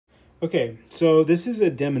Okay, so this is a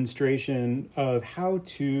demonstration of how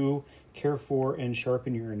to care for and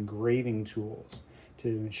sharpen your engraving tools.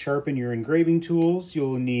 To sharpen your engraving tools,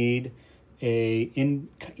 you'll need a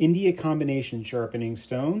India combination sharpening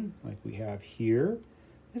stone, like we have here.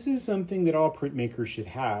 This is something that all printmakers should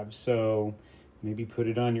have, so maybe put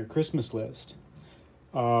it on your Christmas list.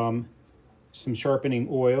 Some sharpening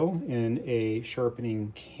oil in a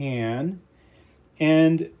sharpening can,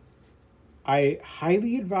 and I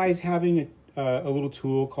highly advise having a little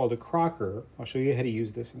tool called a crocker. I'll show you how to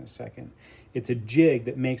use this in a second. It's a jig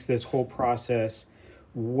that makes this whole process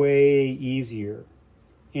way easier.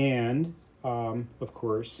 And, of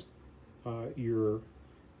course, your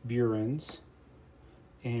burins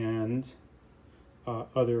and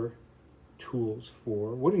other tools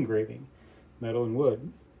for wood engraving, metal and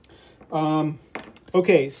wood.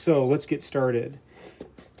 Okay, so let's get started.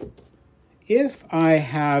 If I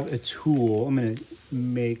have a tool, I'm going to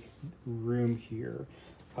make room here,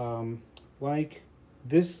 like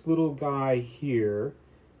this little guy here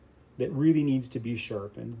that really needs to be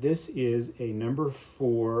sharpened. This is a number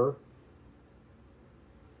 4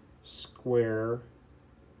 square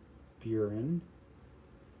burin,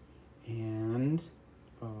 and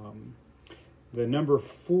the number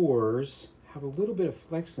 4s have a little bit of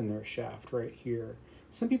flex in their shaft right here.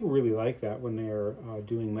 Some people really like that when they're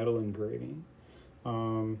doing metal engraving.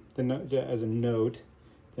 As a note,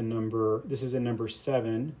 this is a number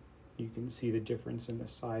 7. You can see the difference in the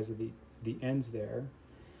size of the ends there.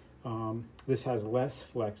 This has less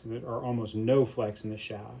flex in it, or almost no flex in the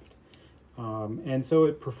shaft. And so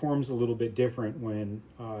it performs a little bit different when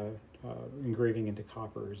engraving into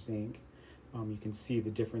copper or zinc. You can see the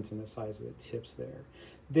difference in the size of the tips there.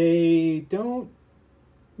 They don't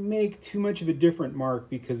make too much of a different mark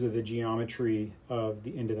because of the geometry of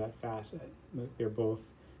the end of that facet. They're both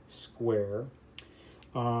square.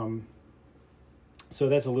 So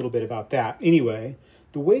that's a little bit about that. Anyway,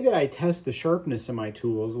 the way that I test the sharpness of my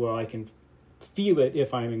tools, well, I can feel it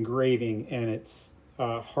if I'm engraving and it's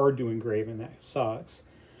hard to engrave, and that sucks,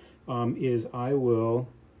 is I will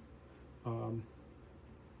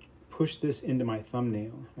push this into my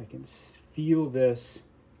thumbnail. I can feel this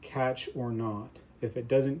catch or not. If it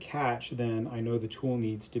doesn't catch, then I know the tool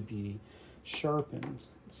needs to be sharpened.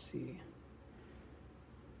 Let's see.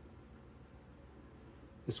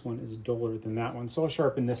 This one is duller than that one, so I'll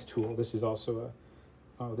sharpen this tool. This is also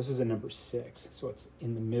this is a number 6, so it's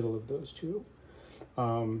in the middle of those two.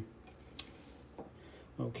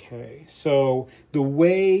 Okay, so the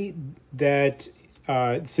way that,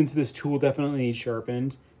 since this tool definitely needs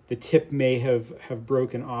sharpened, the tip may have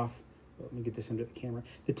broken off. Let me get this under the camera.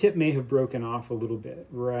 The tip may have broken off a little bit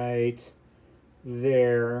right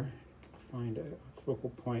there. Find a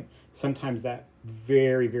focal point. Sometimes that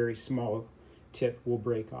very, very small tip will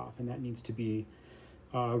break off, and that needs to be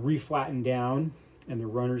reflattened down, and the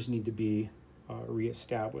runners need to be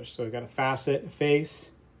reestablished. So I've got a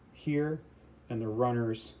face here, and the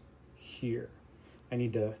runners here. I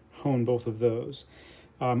need to hone both of those.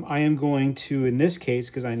 I am going to, in this case,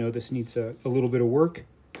 because I know this needs a little bit of work,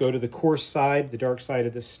 go to the coarse side, the dark side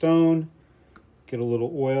of the stone, get a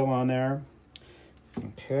little oil on there.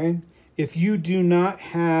 Okay. If you do not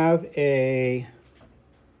have a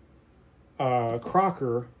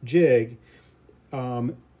crocker jig,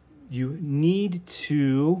 you need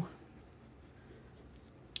to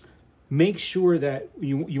make sure that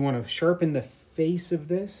you want to sharpen the face of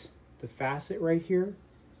this, the facet right here.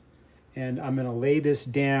 And I'm going to lay this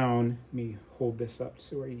down. Let me hold this up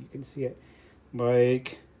so where you can see it,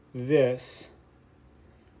 like this,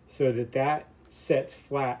 so that sets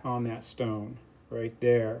flat on that stone right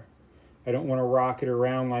there. I don't want to rock it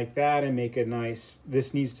around like that and make a nice,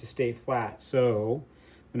 this needs to stay flat. So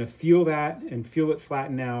I'm going to feel that and feel it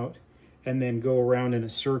flatten out, and then go around in a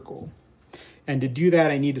circle. And to do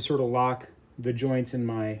that, I need to sort of lock the joints in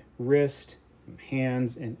my wrist,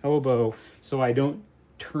 hands, and elbow so I don't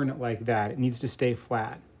turn it like that. It needs to stay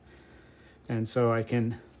flat. And so I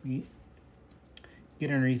can get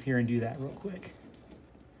underneath here and do that real quick.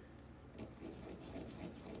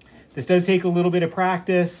 This does take a little bit of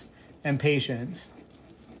practice and patience.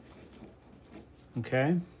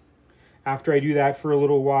 Okay. After I do that for a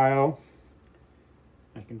little while,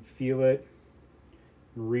 I can feel it.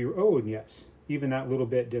 Oh, yes. Even that little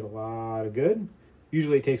bit did a lot of good.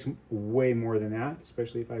 Usually it takes way more than that,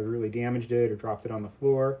 especially if I really damaged it or dropped it on the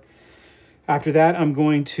floor. After that, I'm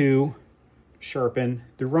going to sharpen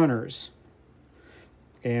the runners.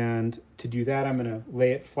 And to do that, I'm going to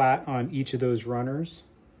lay it flat on each of those runners.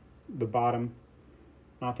 The bottom,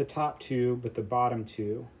 not the top two, but the bottom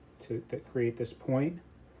two that create this point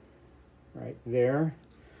right there.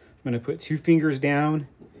 I'm going to put 2 fingers down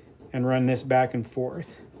and run this back and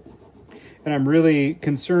forth. And I'm really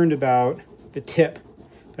concerned about the tip.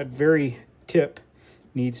 That very tip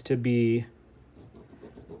needs to be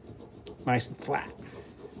nice and flat.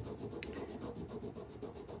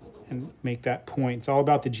 And make that point. It's all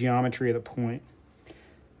about the geometry of the point.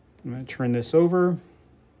 I'm going to turn this over.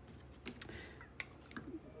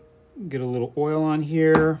 Get a little oil on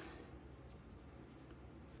here.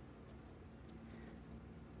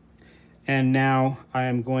 And now I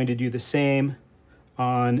am going to do the same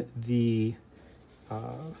on the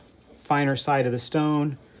finer side of the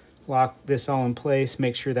stone. Lock this all in place,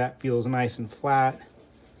 make sure that feels nice and flat.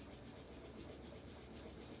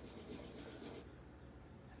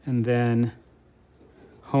 And then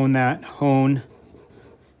hone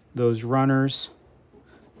those runners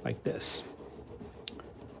like this.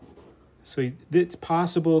 So it's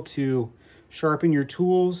possible to sharpen your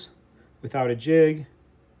tools without a jig.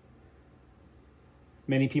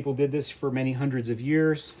 Many people did this for many hundreds of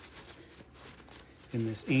years in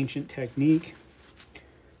this ancient technique.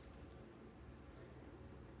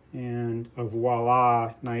 And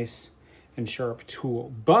voila, nice and sharp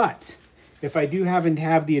tool. But if I do happen to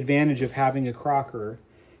have the advantage of having a crocker,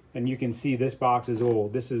 and you can see this box is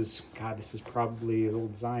old. This is probably as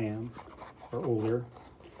old as I am, or older.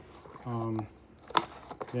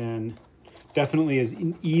 Then definitely is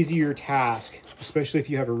an easier task, especially if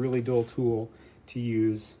you have a really dull tool, to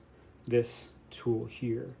use this tool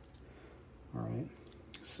here. All right,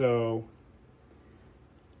 so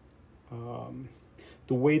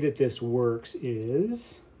the way that this works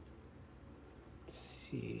is, let's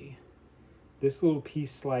see, this little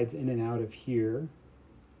piece slides in and out of here,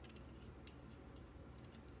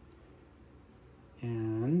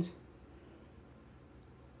 and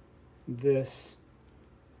this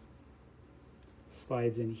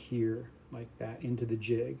slides in here like that into the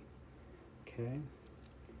jig. Okay,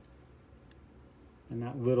 and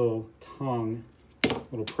that little tongue,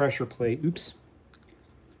 little pressure plate, oops,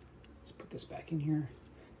 let's put this back in here.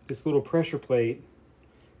 This little pressure plate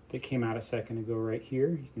that came out a second ago right here,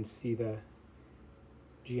 you can see the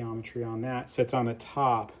geometry on that, sits on the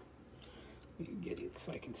top. Let me get it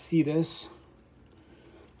so I can see this.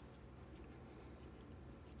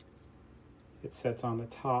 It sets on the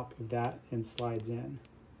top of that and slides in.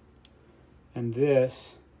 And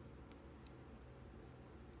this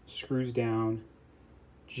screws down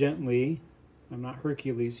gently, I'm not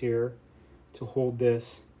Hercules here, to hold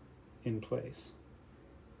this in place.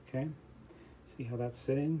 Okay, see how that's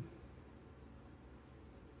sitting?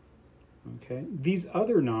 Okay, these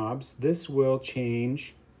other knobs, this will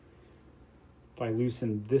change if I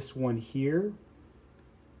loosen this one here.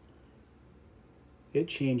 It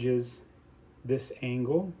changes this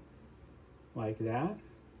angle like that,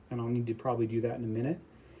 and I'll need to probably do that in a minute.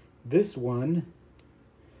 This one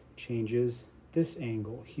changes this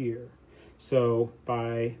angle here. So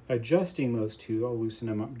by adjusting those two, I'll loosen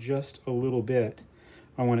them up just a little bit.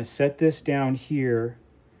 I want to set this down here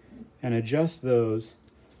and adjust those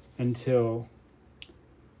until,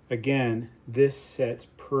 again, this sets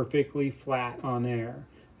perfectly flat on there.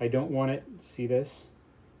 I don't want it, see this?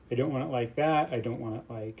 I don't want it like that. I don't want it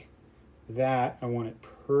like that. I want it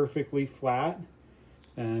perfectly flat,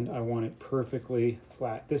 and I want it perfectly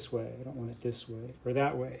flat this way. I don't want it this way or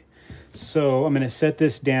that way. So I'm going to set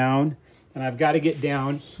this down, and I've got to get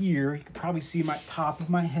down here. You can probably see my top of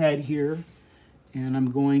my head here, and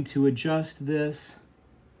I'm going to adjust this.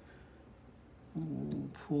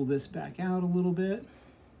 Pull this back out a little bit.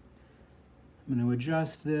 I'm going to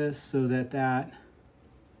adjust this so that that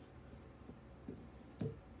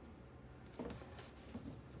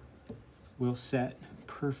will set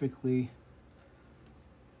perfectly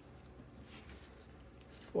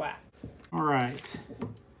flat. All right.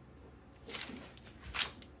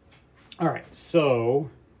 All right, so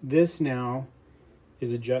this now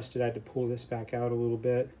is adjusted. I had to pull this back out a little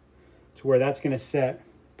bit to where that's going to set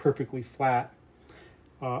perfectly flat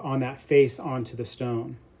on that face onto the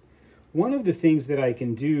stone. One of the things that I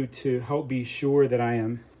can do to help be sure that I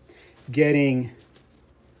am getting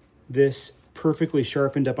this perfectly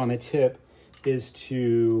sharpened up on the tip is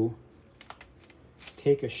to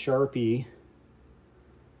take a Sharpie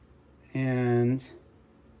and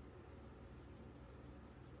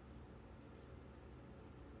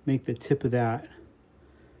make the tip of that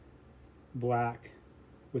black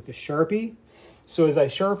with the Sharpie. So as I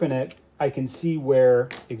sharpen it, I can see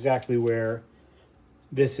exactly where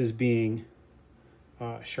this is being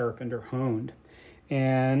sharpened or honed.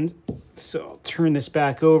 And so I'll turn this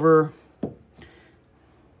back over.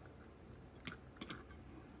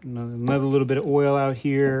 Another little bit of oil out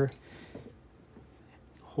here.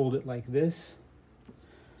 hold it like this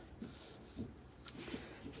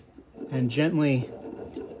and gently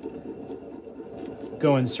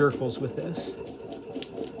go in circles with this.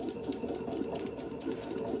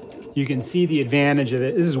 You can see the advantage of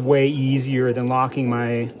it. This is way easier than locking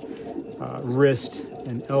my wrist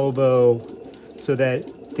and elbow so that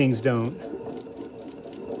things don't,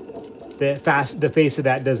 the face of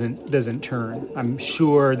that doesn't turn. I'm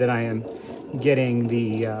sure that I am getting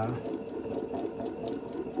the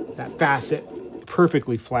that facet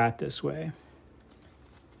perfectly flat this way.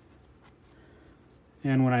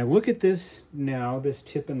 And when I look at this now, this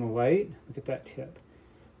tip in the light, look at that tip.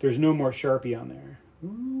 There's no more Sharpie on there.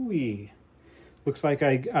 Ooh-wee. Looks like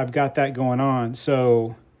I've got that going on.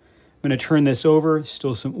 So I'm going to turn this over,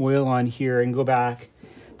 still some oil on here, and go back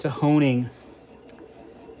to honing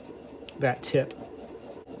that tip.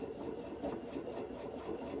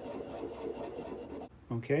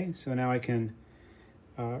 Okay, so now I can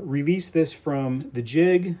release this from the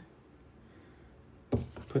jig,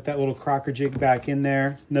 put that little Crocker jig back in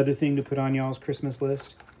there. Another thing to put on y'all's Christmas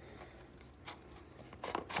list.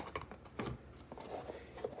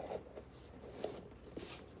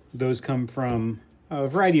 Those come from a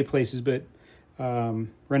variety of places, but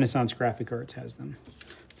Renaissance Graphic Arts has them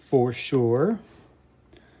for sure.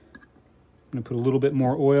 I'm gonna put a little bit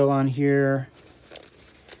more oil on here.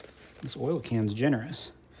 This oil can's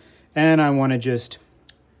generous. And I wanna just,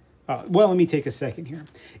 well, let me take a second here.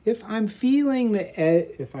 If I'm feeling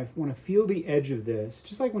if I wanna feel the edge of this,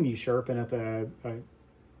 just like when you sharpen up a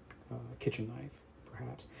kitchen knife,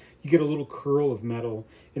 perhaps, you get a little curl of metal.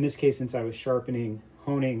 In this case, since I was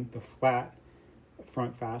honing the flat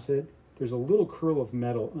front facet, there's a little curl of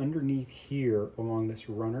metal underneath here along this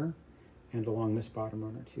runner and along this bottom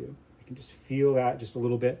runner too. I can just feel that just a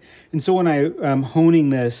little bit. And so when I'm honing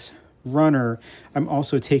this runner, I'm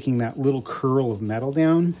also taking that little curl of metal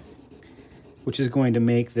down, which is going to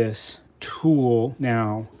make this tool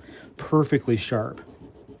now perfectly sharp.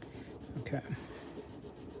 Okay.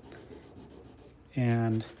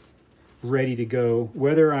 And ready to go,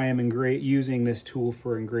 whether I am using this tool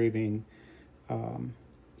for engraving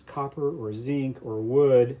copper or zinc or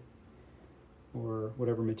wood or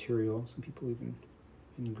whatever material. Some people even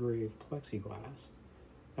engrave plexiglass.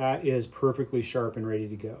 That is perfectly sharp and ready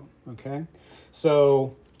to go, okay?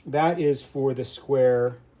 So that is for the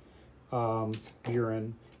square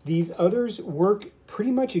burin. These others work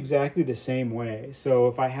pretty much exactly the same way. So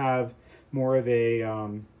if I have more of a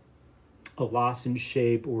lozenge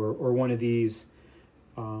shape or one of these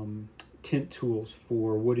tint tools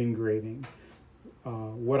for wood engraving,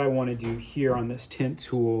 what I want to do here on this tint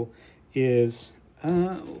tool is,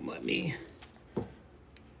 let me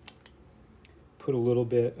put a little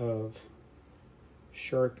bit of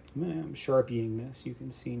I'm sharpieing this, you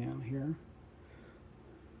can see now here.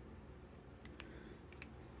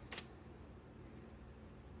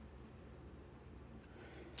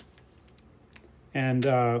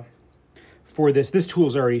 And for this tool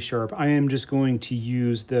is already sharp. I am just going to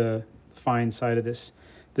use the fine side of this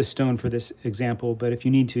stone for this example, but if you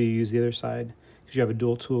need to use the other side because you have a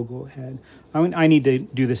dual tool, go ahead. I need to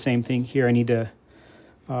do the same thing here. I need to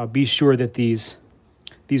be sure that these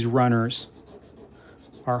runners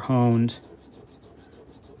are honed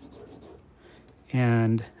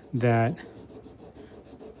and that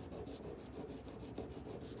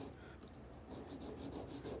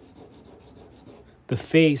the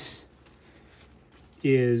face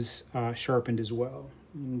is sharpened as well.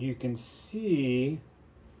 And you can see,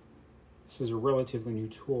 this is a relatively new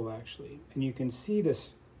tool actually, and you can see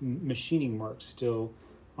this machining mark still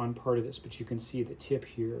on part of this, but you can see the tip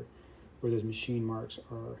here where those machine marks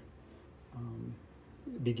are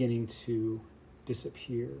beginning to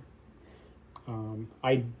disappear.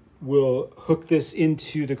 I will hook this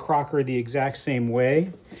into the Crocker the exact same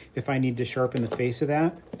way if I need to sharpen the face of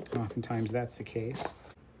that. Oftentimes that's the case.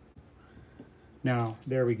 Now,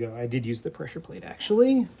 there we go. I did use the pressure plate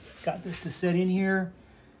actually. Got this to set in here.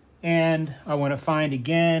 And I want to find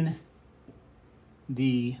again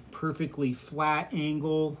the perfectly flat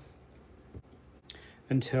angle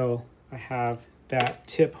until I have that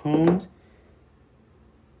tip honed.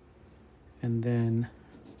 And then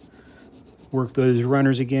work those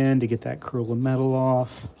runners again to get that curl of metal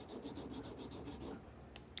off.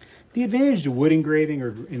 The advantage to wood engraving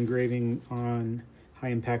or engraving on high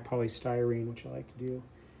impact polystyrene, which I like to do,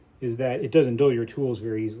 is that it doesn't dull your tools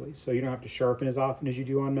very easily. So you don't have to sharpen as often as you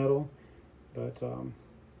do on metal. But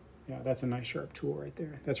yeah, that's a nice sharp tool right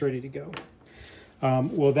there. That's ready to go.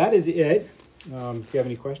 Well, that is it. If you have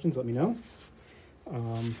any questions, let me know.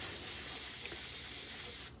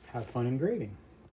 Have fun engraving.